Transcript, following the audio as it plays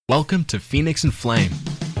Welcome to Phoenix and Flame,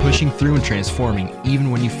 pushing through and transforming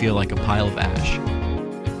even when you feel like a pile of ash.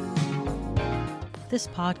 This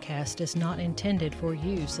podcast is not intended for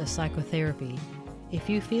use as psychotherapy. If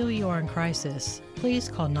you feel you are in crisis, please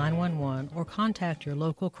call 911 or contact your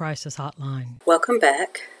local crisis hotline. Welcome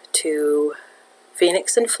back to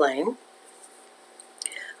Phoenix and Flame.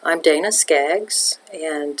 I'm Dana Skaggs,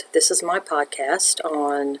 and this is my podcast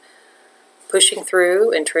on pushing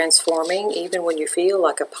through and transforming even when you feel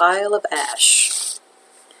like a pile of ash.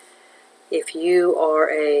 If you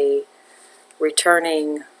are a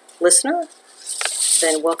returning listener,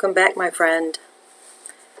 then welcome back, my friend.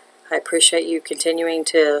 I appreciate you continuing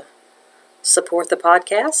to support the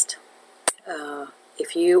podcast.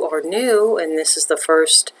 If you are new and this is the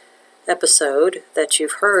first episode that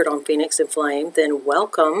you've heard on Phoenix and Flame, then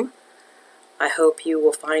welcome. I hope you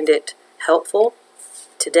will find it helpful.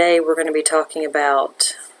 Today we're going to be talking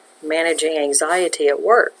about managing anxiety at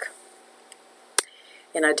work.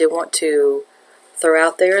 And I did want to throw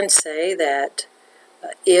out there and say that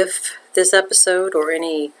if this episode or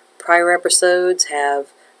any prior episodes have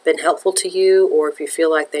been helpful to you, or if you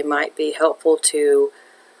feel like they might be helpful to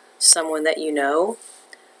someone that you know,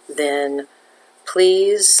 then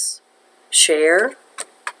please share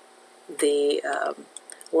the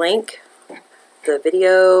link, the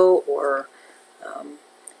video, or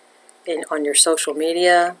on your social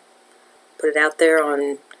media. Put it out there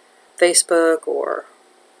on Facebook or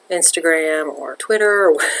Instagram or Twitter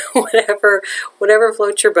or whatever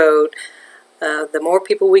floats your boat. The more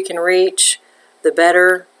people we can reach, the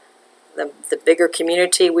better. The bigger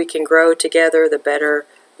community we can grow together, the better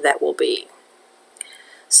that will be.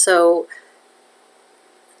 So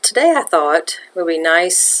today I thought it would be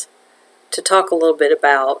nice to talk a little bit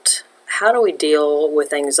about how do we deal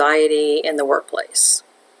with anxiety in the workplace.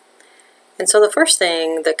 And so the first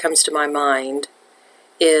thing that comes to my mind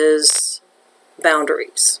is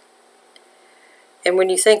boundaries. And when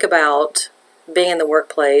you think about being in the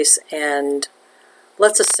workplace, and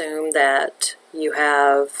let's assume that you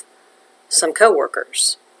have some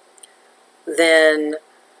coworkers, then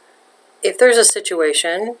if there's a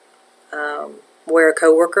situation where a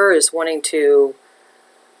coworker is wanting to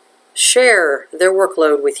share their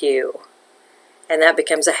workload with you, and that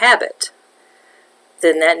becomes a habit,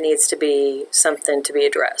 then that needs to be something to be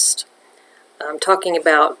addressed. I'm talking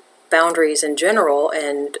about boundaries in general,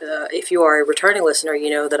 and if you are a returning listener, you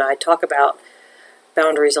know that I talk about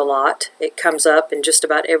boundaries a lot. It comes up in just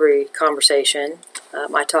about every conversation.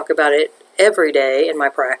 I talk about it every day in my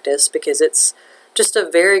practice because it's just a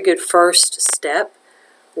very good first step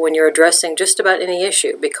when you're addressing just about any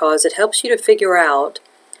issue, because it helps you to figure out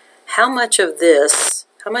how much of this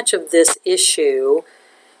issue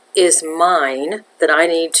is mine that I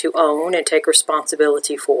need to own and take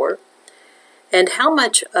responsibility for, and how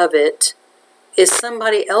much of it is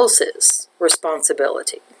somebody else's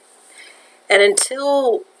responsibility. And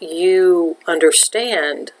until you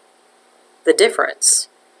understand the difference,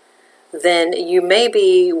 then you may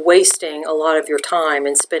be wasting a lot of your time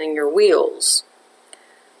and spinning your wheels,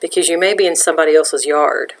 because you may be in somebody else's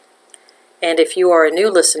yard. And if you are a new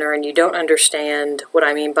listener and you don't understand what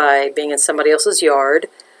I mean by being in somebody else's yard,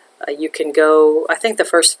 you can go, I think the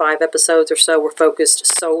first 5 episodes or so were focused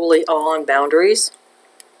solely on boundaries.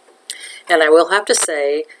 And I will have to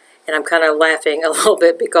say, and I'm kind of laughing a little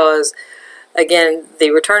bit because, again,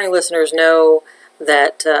 the returning listeners know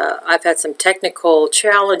that I've had some technical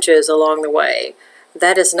challenges along the way.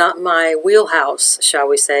 That is not my wheelhouse, shall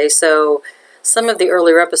we say. So some of the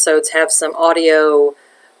earlier episodes have some audio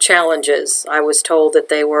challenges. I was told that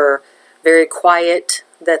they were very quiet,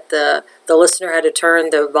 that the listener had to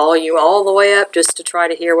turn the volume all the way up just to try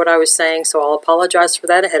to hear what I was saying, so I'll apologize for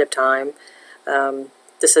that ahead of time.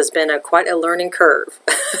 This has been quite a learning curve,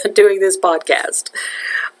 doing this podcast.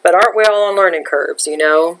 But aren't we all on learning curves, you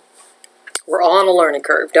know? We're all on a learning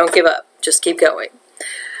curve. Don't give up. Just keep going.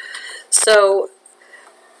 So,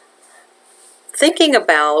 thinking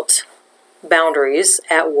about boundaries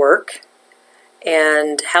at work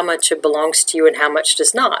and how much it belongs to you and how much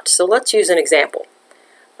does not. So let's use an example.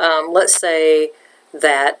 Let's say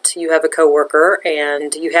that you have a coworker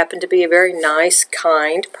and you happen to be a very nice,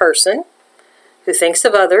 kind person who thinks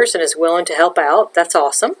of others and is willing to help out. That's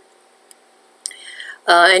awesome.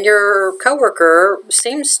 And your coworker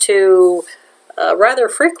seems to rather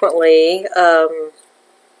frequently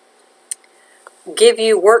give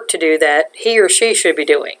you work to do that he or she should be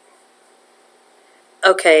doing.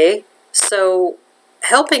 Okay, so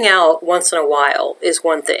helping out once in a while is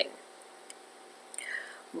one thing.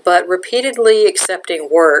 But repeatedly accepting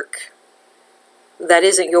work that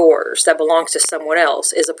isn't yours, that belongs to someone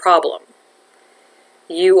else, is a problem.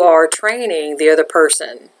 you are training the other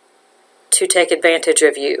person to take advantage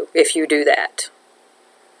of you if you do that.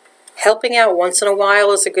 Helping out once in a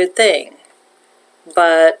while is a good thing,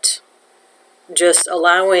 but just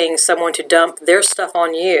allowing someone to dump their stuff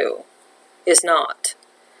on you is not.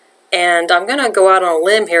 And I'm going to go out on a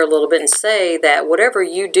limb here a little bit and say that whatever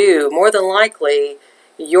you do, more than likely,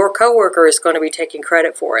 your coworker is going to be taking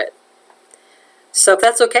credit for it. So if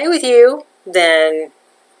that's okay with you, then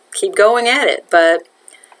keep going at it. But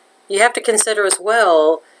you have to consider as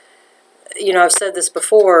well, I've said this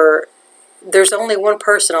before, there's only one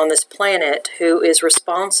person on this planet who is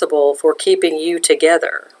responsible for keeping you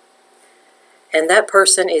together. And that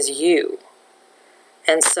person is you.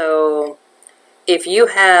 And so if you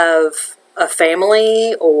have a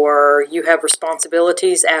family or you have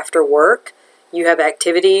responsibilities after work, you have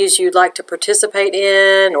activities you'd like to participate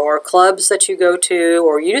in or clubs that you go to,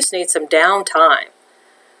 or you just need some downtime,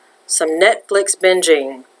 some Netflix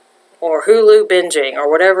binging or Hulu binging or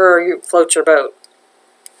whatever floats your boat.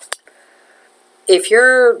 If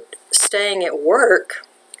you're staying at work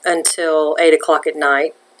until 8 o'clock at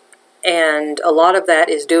night and a lot of that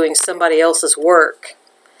is doing somebody else's work,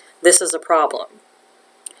 this is a problem.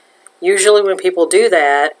 Usually when people do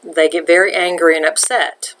that, they get very angry and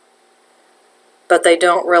upset, but they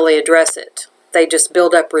don't really address it. They just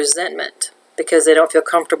build up resentment because they don't feel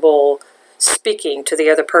comfortable speaking to the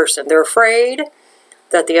other person. They're afraid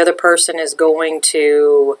that the other person is going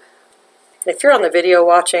to... If you're on the video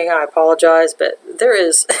watching, I apologize, but there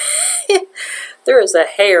is a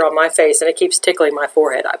hair on my face and it keeps tickling my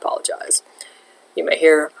forehead. I apologize. You may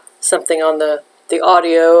hear something on the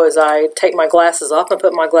audio as I take my glasses off and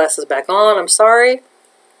put my glasses back on. I'm sorry.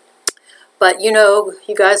 But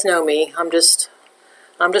you guys know me. I'm just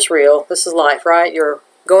real. This is life, right? You're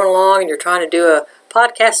going along and you're trying to do a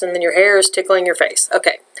podcast and then your hair is tickling your face.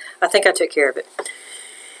 Okay, I think I took care of it.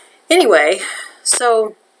 Anyway,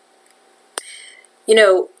 so,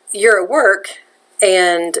 you're at work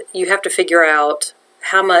and you have to figure out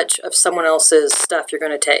how much of someone else's stuff you're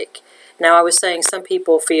going to take. Now, I was saying some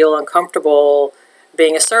people feel uncomfortable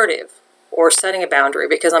being assertive or setting a boundary,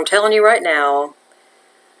 because I'm telling you right now,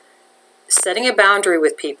 setting a boundary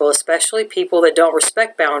with people, especially people that don't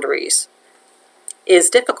respect boundaries, is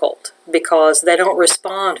difficult because they don't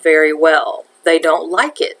respond very well. They don't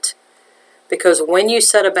like it. Because when you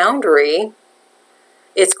set a boundary,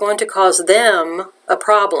 it's going to cause them a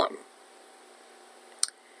problem.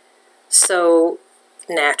 So,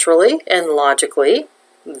 naturally and logically,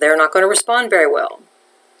 they're not going to respond very well.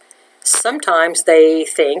 Sometimes they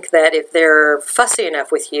think that if they're fussy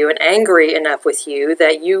enough with you and angry enough with you,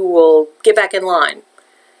 that you will get back in line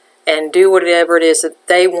and do whatever it is that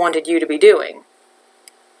they wanted you to be doing.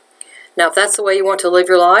 Now, if that's the way you want to live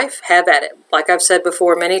your life, have at it. Like I've said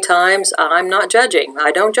before many times, I'm not judging.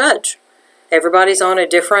 I don't judge. Everybody's on a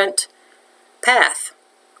different path.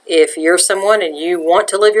 If you're someone and you want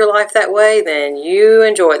to live your life that way, then you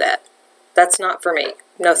enjoy that. That's not for me.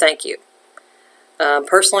 No, thank you.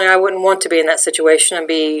 Personally, I wouldn't want to be in that situation and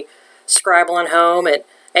be scribbling home at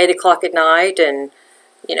 8 o'clock at night and,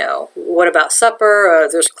 what about supper?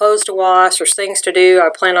 There's clothes to wash, there's things to do.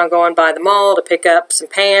 I plan on going by the mall to pick up some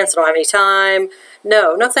pants. I don't have any time.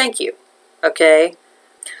 No, thank you. Okay?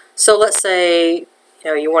 So let's say,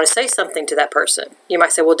 you want to say something to that person. You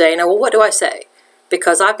might say, well, Dana, what do I say?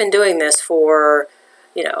 Because I've been doing this for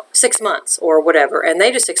 6 months or whatever, and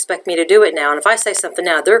they just expect me to do it now. And if I say something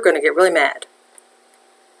now, they're going to get really mad.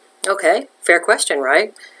 Okay, fair question,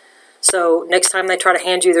 right? So next time they try to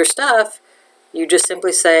hand you their stuff, you just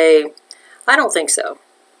simply say, I don't think so.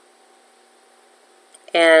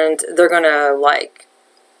 And they're going to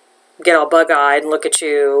get all bug-eyed and look at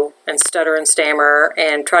you and stutter and stammer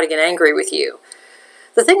and try to get angry with you.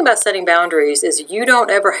 The thing about setting boundaries is you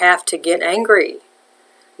don't ever have to get angry.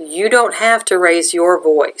 You don't have to raise your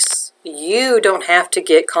voice. You don't have to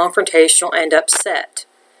get confrontational and upset.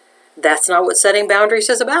 That's not what setting boundaries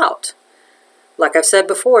is about. Like I've said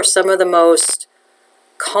before, some of the most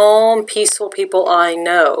calm, peaceful people I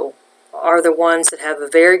know are the ones that have a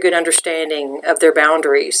very good understanding of their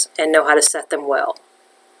boundaries and know how to set them well.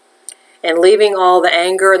 And leaving all the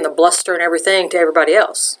anger and the bluster and everything to everybody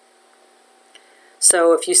else.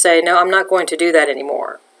 So if you say, no, I'm not going to do that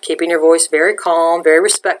anymore, keeping your voice very calm, very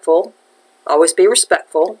respectful, always be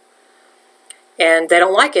respectful, and they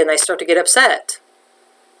don't like it and they start to get upset,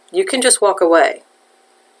 you can just walk away.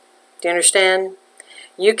 Do you understand?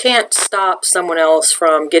 You can't stop someone else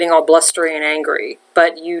from getting all blustery and angry,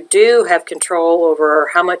 but you do have control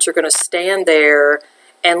over how much you're going to stand there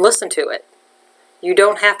and listen to it. You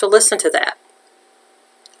don't have to listen to that.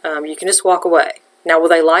 You can just walk away. Now, will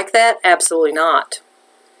they like that? Absolutely not.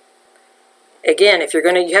 again, if you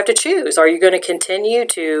have to choose. Are you going to continue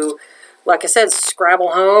to, like I said,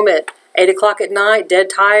 scrabble home at 8 o'clock at night, dead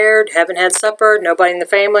tired, haven't had supper, nobody in the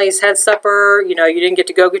family's had supper, you didn't get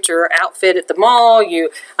to go get your outfit at the mall. Are you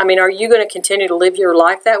going to continue to live your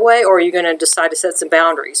life that way, or are you going to decide to set some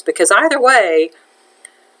boundaries? Because either way,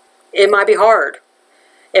 it might be hard.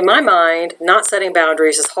 In my mind, not setting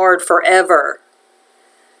boundaries is hard forever.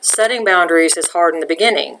 Setting boundaries is hard in the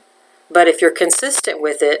beginning, but if you're consistent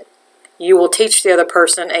with it, you will teach the other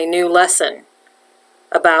person a new lesson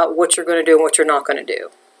about what you're going to do and what you're not going to do.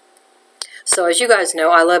 So as you guys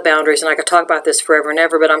know, I love boundaries, and I could talk about this forever and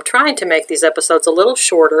ever, but I'm trying to make these episodes a little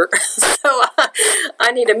shorter, so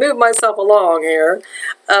I need to move myself along here.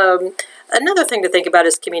 Another thing to think about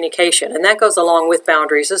is communication, and that goes along with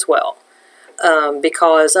boundaries as well,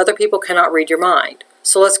 because other people cannot read your mind.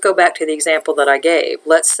 So let's go back to the example that I gave.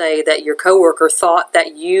 Let's say that your coworker thought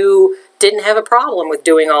that you didn't have a problem with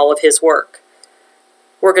doing all of his work.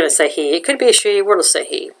 We're going to say he. It could be a she. We're going to say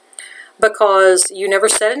he. Because you never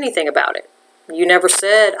said anything about it. You never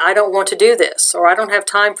said, I don't want to do this, or I don't have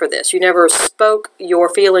time for this. You never spoke your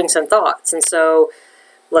feelings and thoughts. And so,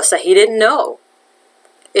 let's say he didn't know.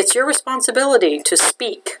 It's your responsibility to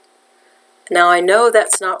speak. Now, I know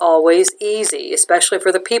that's not always easy, especially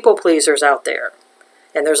for the people pleasers out there.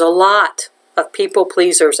 And there's a lot of people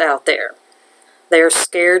pleasers out there. They are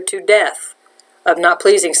scared to death of not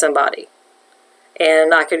pleasing somebody.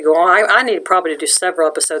 And I could go on. I need probably to do several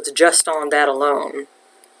episodes just on that alone.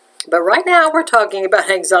 But right now we're talking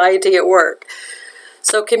about anxiety at work.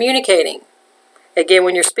 So communicating. Again,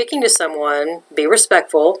 when you're speaking to someone, be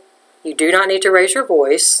respectful. You do not need to raise your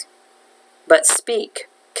voice, but speak.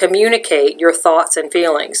 Communicate your thoughts and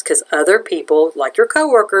feelings, because other people, like your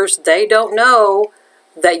coworkers, they don't know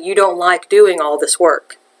that you don't like doing all this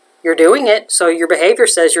work. You're doing it, so your behavior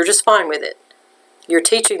says you're just fine with it. You're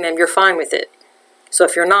teaching them you're fine with it. So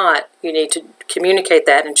if you're not, you need to communicate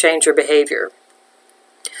that and change your behavior.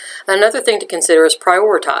 Another thing to consider is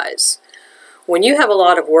prioritize. When you have a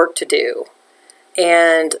lot of work to do,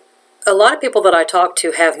 and a lot of people that I talk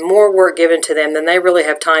to have more work given to them than they really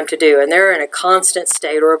have time to do, and they're in a constant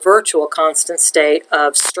state or a virtual constant state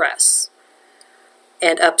of stress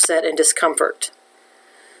and upset and discomfort.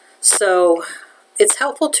 So it's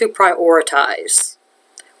helpful to prioritize.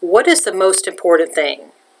 What is the most important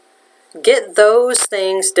thing? Get those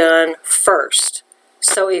things done first.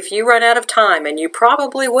 So if you run out of time, and you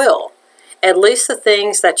probably will, at least the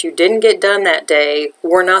things that you didn't get done that day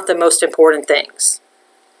were not the most important things.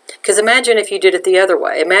 Because imagine if you did it the other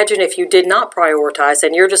way. Imagine if you did not prioritize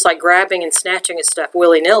and you're just like grabbing and snatching at stuff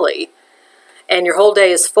willy-nilly, and your whole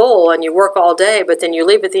day is full and you work all day, but then you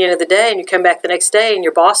leave at the end of the day and you come back the next day and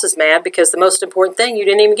your boss is mad because the most important thing you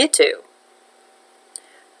didn't even get to.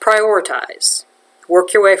 Prioritize.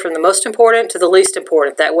 Work your way from the most important to the least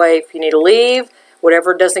important. That way, if you need to leave,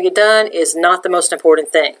 whatever doesn't get done is not the most important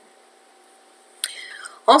thing.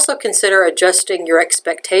 Also consider adjusting your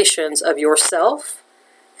expectations of yourself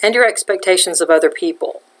and your expectations of other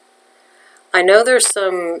people. I know there's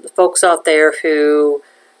some folks out there who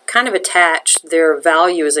kind of attach their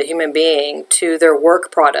value as a human being to their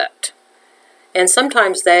work product. And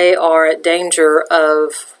sometimes they are at danger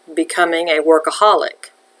of becoming a workaholic,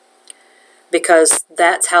 because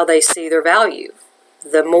that's how they see their value.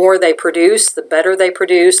 The more they produce, the better they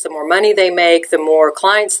produce, the more money they make, the more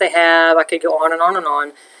clients they have, I could go on and on and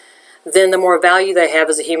on, then the more value they have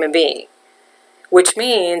as a human being. Which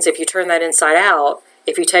means, if you turn that inside out,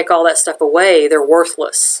 if you take all that stuff away, they're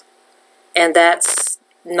worthless. And that's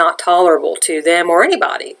not tolerable to them or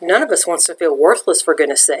anybody. None of us wants to feel worthless, for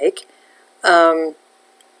goodness sake. But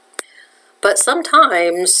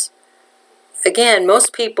sometimes, again,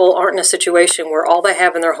 most people aren't in a situation where all they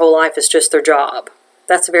have in their whole life is just their job.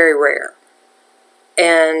 That's very rare.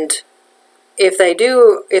 And if they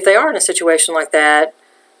are in a situation like that,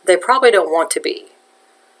 they probably don't want to be.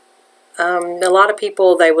 A lot of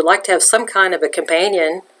people, they would like to have some kind of a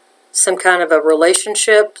companion, some kind of a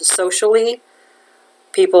relationship socially.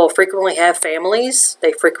 People frequently have families.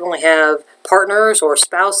 They frequently have partners or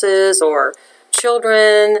spouses or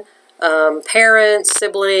children, parents,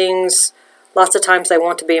 siblings. Lots of times they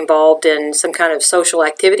want to be involved in some kind of social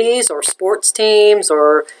activities or sports teams,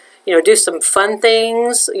 or, do some fun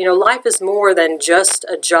things. Life is more than just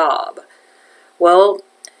a job. Well,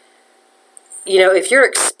 if you're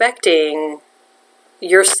expecting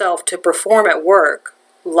yourself to perform at work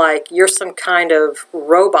like you're some kind of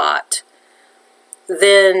robot,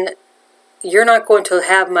 then you're not going to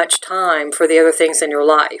have much time for the other things in your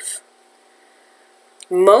life.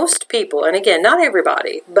 Most people, and again, not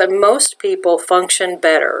everybody, but most people function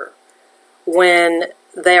better when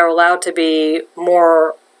they are allowed to be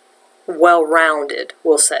more well-rounded,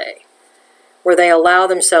 we'll say, where they allow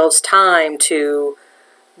themselves time to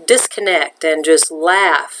disconnect and just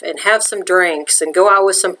laugh and have some drinks and go out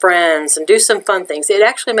with some friends and do some fun things. It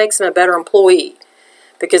actually makes them a better employee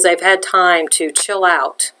because they've had time to chill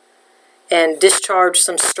out and discharge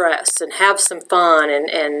some stress and have some fun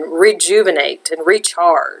and rejuvenate and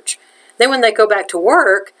recharge. Then when they go back to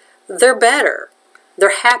work, they're better.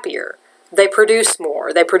 They're happier. They produce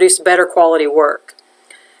more. They produce better quality work.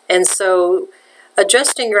 And so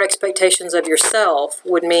adjusting your expectations of yourself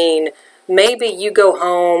would mean maybe you go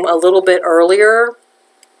home a little bit earlier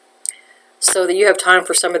so that you have time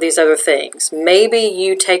for some of these other things. Maybe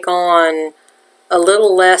you take on a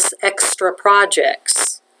little less extra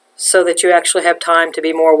projects so that you actually have time to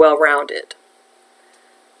be more well-rounded.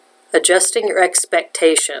 Adjusting your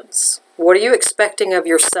expectations. What are you expecting of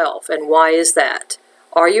yourself, and why is that?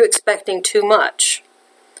 Are you expecting too much?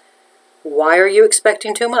 Why are you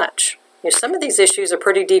expecting too much? Some of these issues are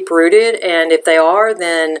pretty deep-rooted, and if they are,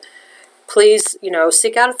 then please,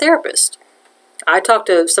 seek out a therapist. I talk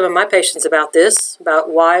to some of my patients about this,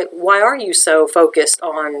 about why are you so focused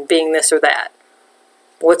on being this or that?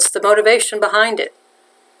 What's the motivation behind it?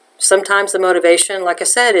 Sometimes the motivation, like I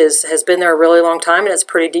said, has been there a really long time, and it's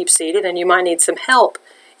pretty deep-seated, and you might need some help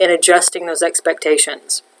in adjusting those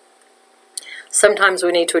expectations. Sometimes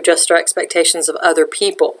we need to adjust our expectations of other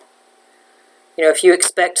people. If you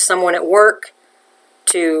expect someone at work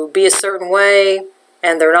to be a certain way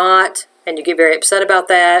and they're not, and you get very upset about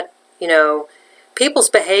that, people's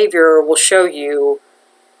behavior will show you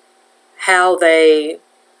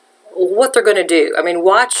what they're going to do.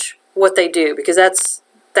 Watch what they do, because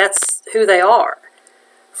that's who they are.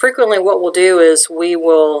 Frequently what we'll do is we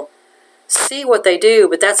will see what they do,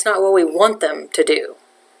 but that's not what we want them to do.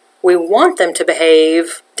 We want them to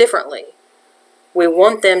behave differently. We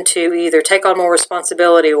want them to either take on more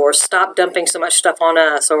responsibility or stop dumping so much stuff on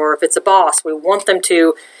us, or if it's a boss, we want them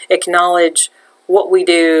to acknowledge what we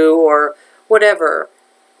do or whatever.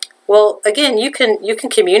 Well, again, you can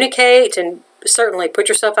communicate and certainly put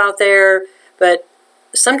yourself out there, but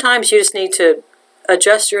sometimes you just need to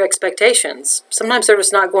adjust your expectations. Sometimes they're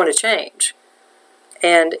just not going to change.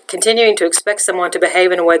 And continuing to expect someone to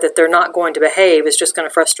behave in a way that they're not going to behave is just going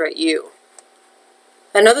to frustrate you.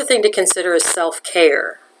 Another thing to consider is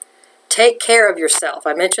self-care. Take care of yourself.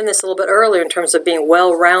 I mentioned this a little bit earlier in terms of being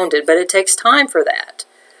well-rounded, but it takes time for that.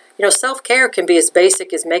 Self-care can be as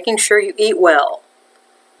basic as making sure you eat well,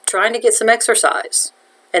 trying to get some exercise.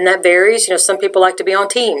 And that varies. Some people like to be on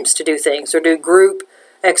teams to do things or do group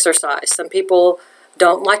exercise. Some people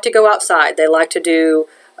don't like to go outside. They like to do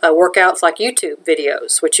workouts like YouTube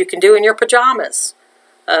videos, which you can do in your pajamas.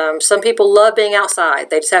 Some people love being outside.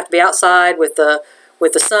 They just have to be outside with the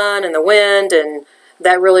sun and the wind, and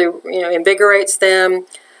that really invigorates them.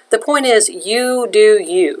 The point is, you do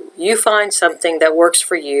you. You find something that works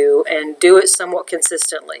for you and do it somewhat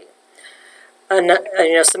consistently.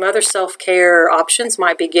 Some other self-care options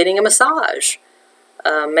might be getting a massage,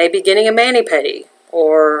 maybe getting a mani-pedi,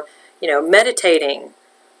 or meditating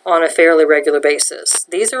on a fairly regular basis.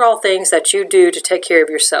 These are all things that you do to take care of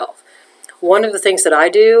yourself. One of the things that I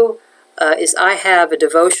do is I have a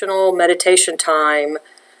devotional meditation time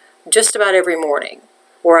just about every morning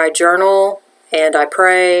where I journal and I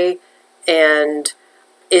pray, and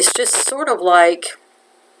it's just sort of like,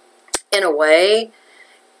 in a way,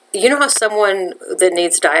 how someone that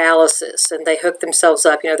needs dialysis and they hook themselves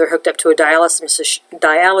up, they're hooked up to a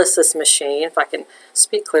dialysis machine, if I can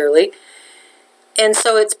speak clearly. And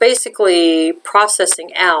so it's basically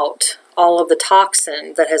processing out all of the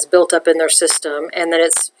toxin that has built up in their system, and then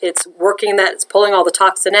it's working that, it's pulling all the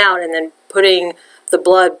toxin out and then putting the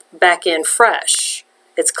blood back in fresh.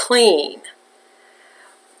 It's clean.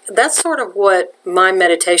 That's sort of what my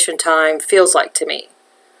meditation time feels like to me,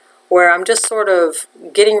 where I'm just sort of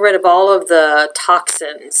getting rid of all of the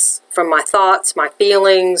toxins from my thoughts, my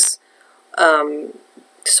feelings,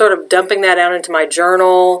 sort of dumping that out into my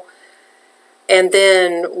journal. And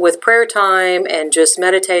then with prayer time and just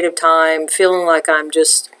meditative time, feeling like I'm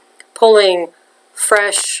just pulling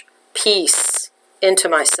fresh peace into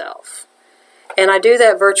myself. And I do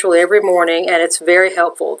that virtually every morning, and it's very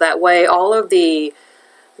helpful. That way, all of the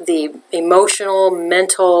emotional,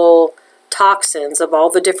 mental toxins of all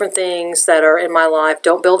the different things that are in my life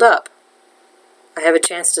don't build up. I have a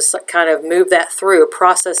chance to kind of move that through,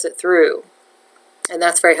 process it through. And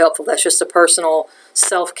that's very helpful. That's just a personal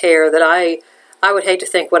self-care that I would hate to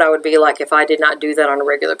think what I would be like if I did not do that on a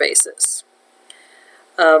regular basis.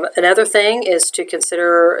 Another thing is to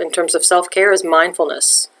consider in terms of self-care is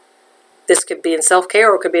mindfulness. this could be in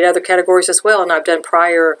self-care or it could be in other categories as well. And I've done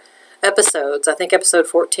prior episodes. I think episode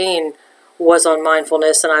 14 was on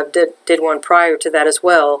mindfulness, and I did one prior to that as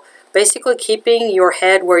well. Basically keeping your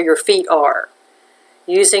head where your feet are.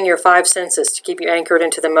 Using your 5 senses to keep you anchored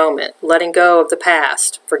into the moment. Letting go of the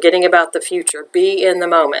past. Forgetting about the future. Be in the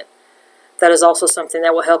moment. That is also something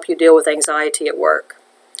that will help you deal with anxiety at work.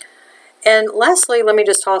 And lastly, let me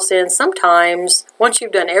just toss in, sometimes, once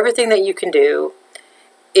you've done everything that you can do,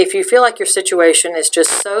 if you feel like your situation is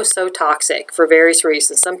just so toxic for various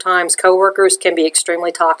reasons, sometimes coworkers can be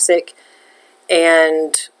extremely toxic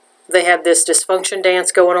and they have this dysfunction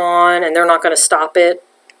dance going on and they're not going to stop it.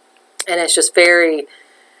 And it's just very,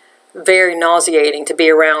 very nauseating to be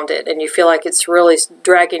around it. And you feel like it's really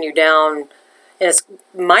dragging you down. And it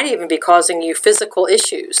might even be causing you physical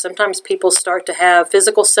issues. Sometimes people start to have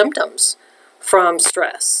physical symptoms from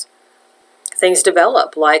stress. Things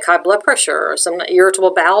develop like high blood pressure, or some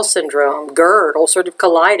irritable bowel syndrome, GERD, ulcerative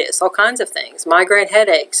colitis, all kinds of things, migraine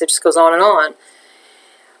headaches, it just goes on and on.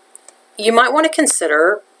 You might want to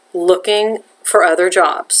consider looking for other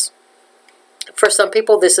jobs. For some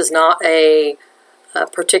people, this is not a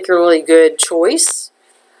particularly good choice,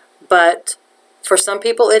 but for some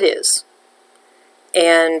people it is.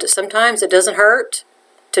 And sometimes it doesn't hurt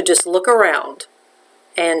to just look around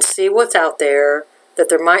and see what's out there, that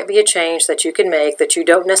there might be a change that you can make, that you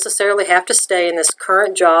don't necessarily have to stay in this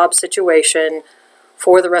current job situation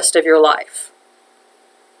for the rest of your life.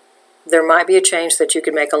 There might be a change that you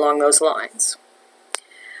can make along those lines.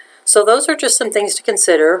 So those are just some things to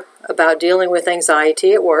consider about dealing with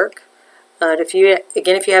anxiety at work. If you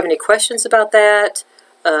have any questions about that,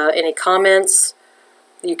 any comments,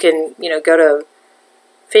 you can go to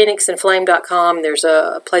phoenixandflame.com. There's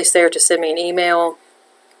a place there to send me an email.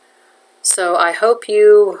 So I hope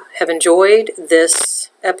you have enjoyed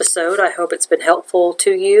this episode. I hope it's been helpful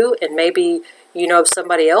to you, and maybe you know of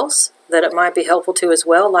somebody else that it might be helpful to as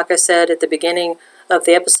well. Like I said at the beginning of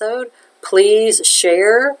the episode, please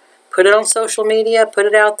share, put it on social media, put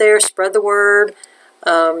it out there, spread the word.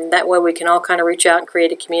 That way we can all kind of reach out and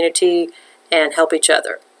create a community and help each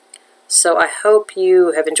other. So I hope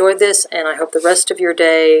you have enjoyed this, and I hope the rest of your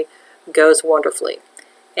day goes wonderfully.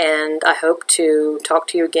 And I hope to talk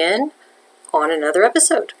to you again on another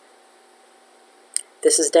episode.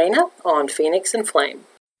 This is Dana on Phoenix and Flame.